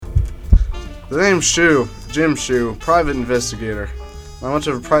The name's Shu, Jim Shu, private investigator. Not much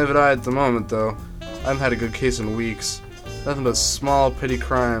of a private eye at the moment, though. I haven't had a good case in weeks. Nothing but small, petty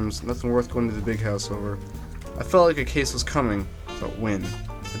crimes, nothing worth going to the big house over. I felt like a case was coming, but when?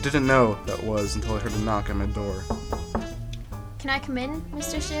 I didn't know that was until I heard a knock on my door. Can I come in,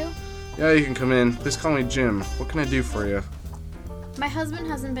 Mr. Shu? Yeah, you can come in. Please call me Jim. What can I do for you? My husband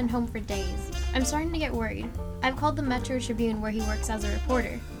hasn't been home for days. I'm starting to get worried. I've called the Metro Tribune where he works as a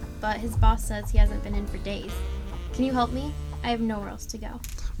reporter, but his boss says he hasn't been in for days. Can you help me? I have nowhere else to go.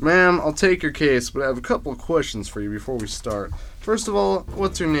 Ma'am, I'll take your case, but I have a couple of questions for you before we start. First of all,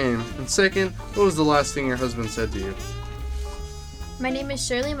 what's your name? And second, what was the last thing your husband said to you? My name is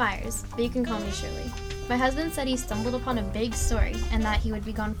Shirley Myers, but you can call me Shirley. My husband said he stumbled upon a big story and that he would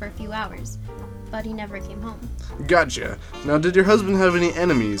be gone for a few hours, but he never came home. Gotcha. Now, did your husband have any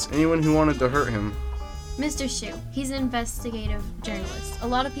enemies? Anyone who wanted to hurt him? Mr. Shu, he's an investigative journalist. A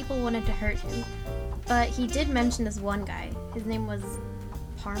lot of people wanted to hurt him, but he did mention this one guy. His name was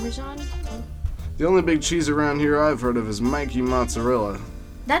Parmesan? The only big cheese around here I've heard of is Mikey Mozzarella.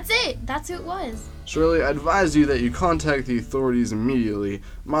 That's it! That's who it was. Shirley, I advise you that you contact the authorities immediately.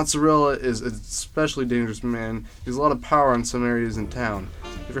 Mozzarella is an especially dangerous man. He has a lot of power in some areas in town.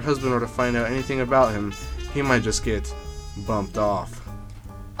 If your husband were to find out anything about him, he might just get bumped off.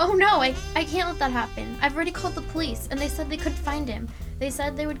 Oh no, I can't let that happen. I've already called the police, and they said they couldn't find him. They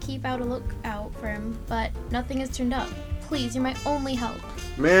said they would keep out a lookout for him, but nothing has turned up. Please, you're my only help.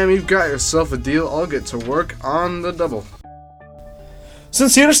 Ma'am, you've got yourself a deal. I'll get to work on the double.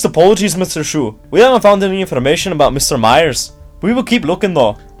 Sincerest apologies, Mr. Shu. We haven't found any information about Mr. Myers. We will keep looking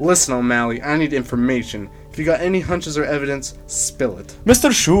though. Listen, O'Malley, I need information. If you got any hunches or evidence, spill it.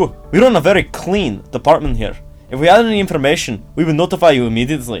 Mr. Shu, we run a very clean department here. If we had any information, we would notify you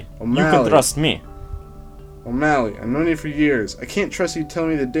immediately. O'Malley. You can trust me. O'Malley, I've known you for years. I can't trust you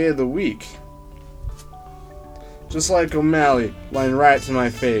telling me the day of the week. Just like O'Malley, lying right to my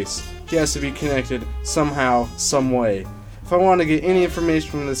face. He has to be connected somehow, some way. If I want to get any information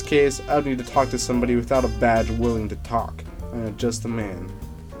from this case, I would need to talk to somebody without a badge willing to talk. I'm just a man.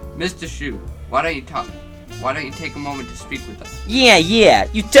 Mr. Shu, why don't you talk? Why don't you take a moment to speak with us? Yeah,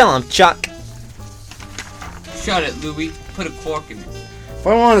 you tell him, Chuck. Shut it, Louie. Put a cork in it. If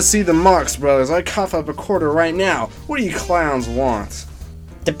I want to see the Marx Brothers, I cough up a quarter right now. What do you clowns want?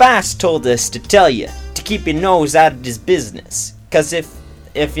 The boss told us to tell you to keep your nose out of his business. 'Cause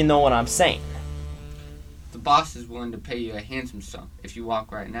if you know what I'm saying. The boss is willing to pay you a handsome sum if you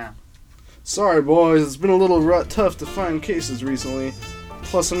walk right now. Sorry, boys. It's been a little tough to find cases recently.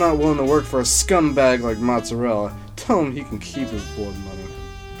 Plus, I'm not willing to work for a scumbag like Mozzarella. Tell him he can keep his board money.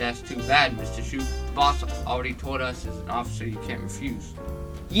 That's too bad, Mr. Shu. The boss already told us as an officer you can't refuse.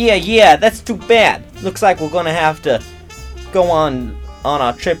 Yeah, that's too bad. Looks like we're gonna have to go on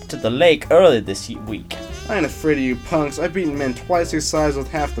our trip to the lake early this week. I ain't afraid of you punks. I've beaten men twice your size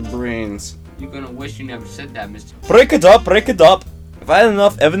with half the brains. You're gonna wish you never said that, Mr. Break it up. If I had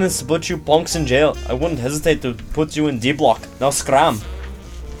enough evidence to put you punks in jail, I wouldn't hesitate to put you in D-block. Now scram.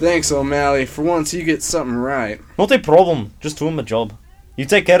 Thanks, O'Malley. For once, you get something right. Not a problem. Just doing my job. You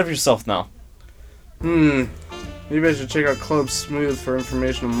take care of yourself now. Maybe I should check out Club Smooth for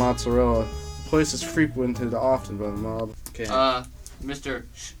information on Mozzarella. The place is frequented often by the mob. Okay. Mr.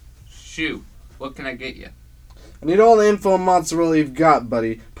 Shu, what can I get you? I need all the info on Mozzarella you've got,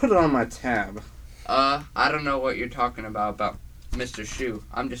 buddy. Put it on my tab. I don't know what you're talking about Mr. Shu.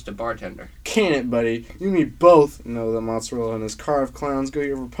 I'm just a bartender. Can it, buddy? You and me both know that Mozzarella and his car of clowns go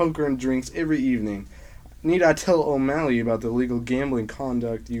here for poker and drinks every evening. Need I tell O'Malley about the illegal gambling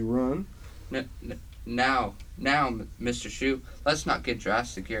conduct you run? Now, Mr. Shu, let's not get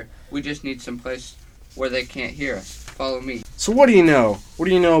drastic here. We just need some place where they can't hear us. Follow me. So what do you know? What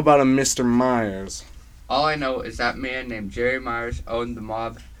do you know about a Mr. Myers? All I know is that man named Jerry Myers owed the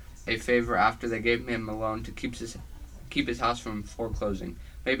mob a favor after they gave him a loan to keep his house from foreclosing.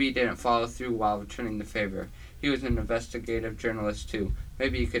 Maybe he didn't follow through while returning the favor. He was an investigative journalist too.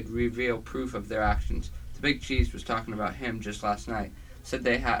 Maybe he could reveal proof of their actions. The Big Cheese was talking about him just last night. Said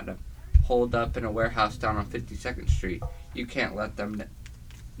they had him holed up in a warehouse down on 52nd Street. You can't let them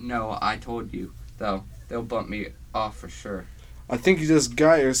know I told you, though. They'll bump me off for sure. I think you just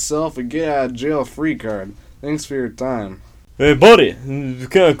got yourself a get-out-of-jail-free card. Thanks for your time. Hey, buddy, you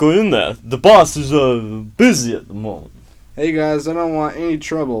can't go in there. The boss is busy at the moment. Hey, guys, I don't want any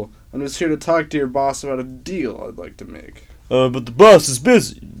trouble. I'm just here to talk to your boss about a deal I'd like to make. But the boss is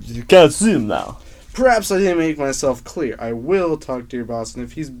busy. You can't see him now. Perhaps I didn't make myself clear. I will talk to your boss, and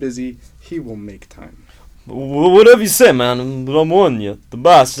if he's busy, he will make time. Whatever you say, man, but I'm warning you. The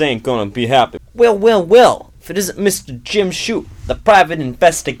boss ain't gonna be happy. Well, if it isn't Mr. Jim Shu, the private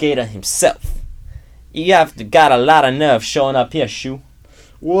investigator himself. You have got a lot of nerve showing up here, Shu.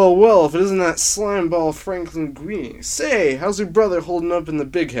 Well, if it isn't that slimeball Franklin Greene. Say, how's your brother holding up in the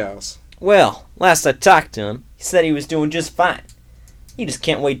big house? Well, last I talked to him, he said he was doing just fine. He just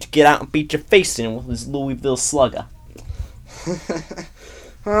can't wait to get out and beat your face in with his Louisville slugger.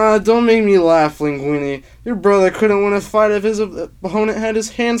 Don't make me laugh, Linguini. Your brother couldn't win a fight if his opponent had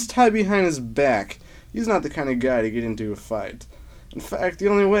his hands tied behind his back. He's not the kind of guy to get into a fight. In fact, the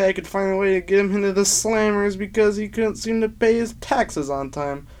only way I could find a way to get him into the slammer is because he couldn't seem to pay his taxes on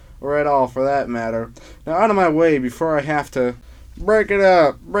time, or at all for that matter. Now out of my way before I have to... Break it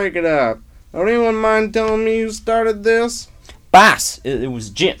up. Don't anyone mind telling me who started this? Boss, it was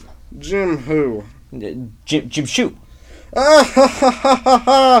Jim. Jim who? Jim Shu.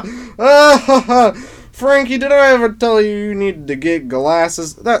 Frankie, did I ever tell you needed to get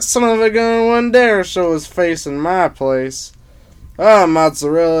glasses? That son of a gun wouldn't dare show his face in my place.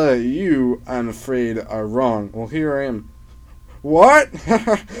 Mozzarella, you, I'm afraid, are wrong. Well, here I am. What?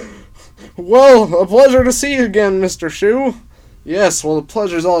 Well, a pleasure to see you again, Mr. Shu. Yes, well, the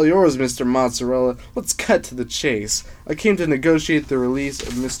pleasure's all yours, Mr. Mozzarella. Let's cut to the chase. I came to negotiate the release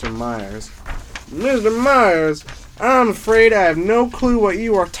of Mr. Myers. Mr. Myers, I'm afraid I have no clue what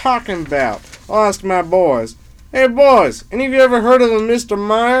you are talking about. I'll ask my boys. Hey, boys, any of you ever heard of a Mr.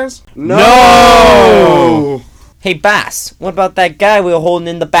 Myers? No! Hey, boss, what about that guy we were holding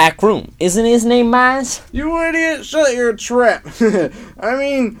in the back room? Isn't his name Myers? You idiot, shut your trap. I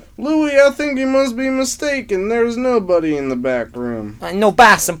mean, Louis, I think you must be mistaken. There's nobody in the back room. No,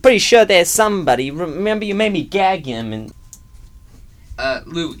 boss, I'm pretty sure there's somebody. Remember you made me gag him and...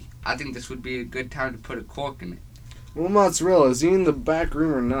 Louis, I think this would be a good time to put a cork in it. Well, Mozzarella, is he in the back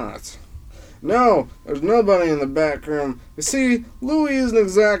room or not? No, there's nobody in the back room. You see, Louis isn't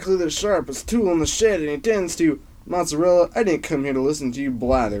exactly the sharpest tool in the shed, and he tends to... Mozzarella, I didn't come here to listen to you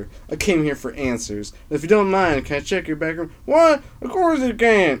blather. I came here for answers. If you don't mind, can I check your back room? What? Of course you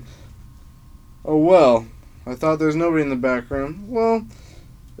can. Oh, well. I thought there's nobody in the back room. Well,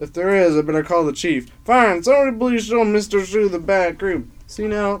 if there is, I better call the chief. Fine, somebody please show Mr. Shu the back room. See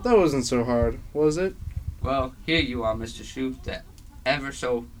now, that wasn't so hard, was it? Well, here you are, Mr. Shu, the ever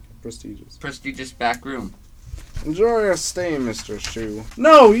so prestigious back room. Enjoy your stay, Mr. Shu.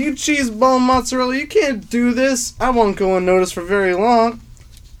 No, you cheeseball Mozzarella, you can't do this. I won't go unnoticed for very long.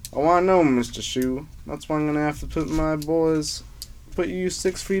 Oh, I know, Mr. Shu. That's why I'm gonna have to put you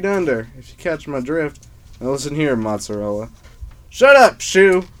 6 feet under, if you catch my drift. Now listen here, Mozzarella. Shut up,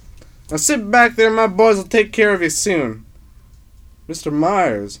 Shu. Now sit back there, my boys will take care of you soon. Mr.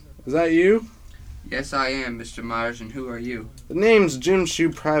 Myers, is that you? Yes, I am, Mr. Myers, and who are you? The name's Jim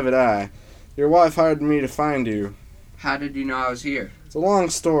Shu, Private Eye. Your wife hired me to find you. How did you know I was here? It's a long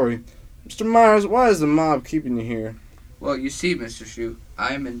story. Mr. Myers, why is the mob keeping you here? Well, you see, Mr. Shu,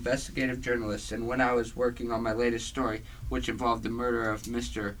 I am an investigative journalist, and when I was working on my latest story, which involved the murder of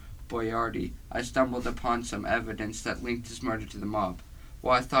Mr. Boyardi, I stumbled upon some evidence that linked his murder to the mob.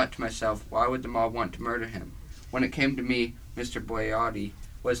 Well, I thought to myself, why would the mob want to murder him? When it came to me, Mr. Boyardi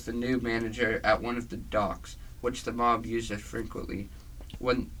was the new manager at one of the docks, which the mob used frequently.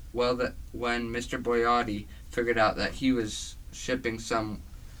 When Mr. Boyardi figured out that he was shipping some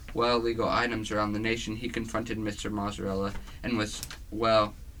illegal items around the nation, he confronted Mr. Mozzarella and was,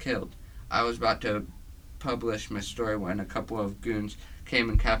 killed. I was about to publish my story when a couple of goons came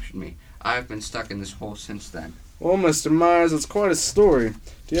and captured me. I have been stuck in this hole since then. Well, Mr. Myers, it's quite a story.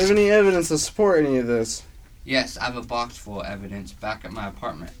 Do you have any evidence to support any of this? Yes, I have a box full of evidence back at my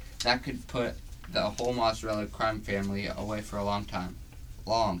apartment. That could put the whole Mozzarella crime family away for a long time.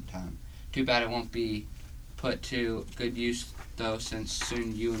 Too bad it won't be put to good use, though, since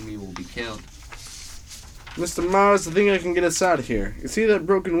soon you and me will be killed. Mr. Myers, I think I can get us out of here. You see that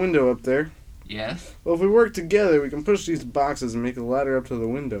broken window up there? Yes? Well, if we work together, we can push these boxes and make a ladder up to the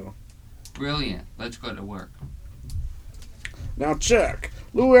window. Brilliant. Let's go to work. Now check.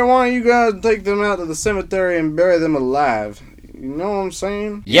 Louis, I want you guys to take them out to the cemetery and bury them alive. You know what I'm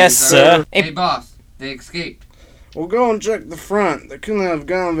saying? Yes, sir. Hey, boss. They escaped. Well, go and check the front. They couldn't have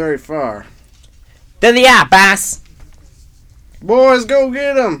gone very far. There they are, boss. Boys, go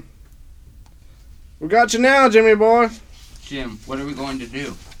get them. We got you now, Jimmy boy. Jim, what are we going to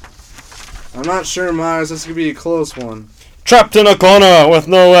do? I'm not sure, Myers. This could be a close one. Trapped in a corner with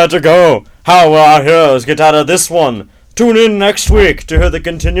nowhere to go. How will our heroes get out of this one? Tune in next week to hear the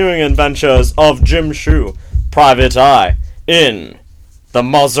continuing adventures of Jim Shu, Private Eye, in The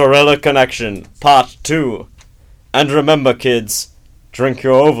Mozzarella Connection, Part 2. And remember, kids, drink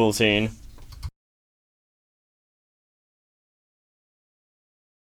your Ovaltine.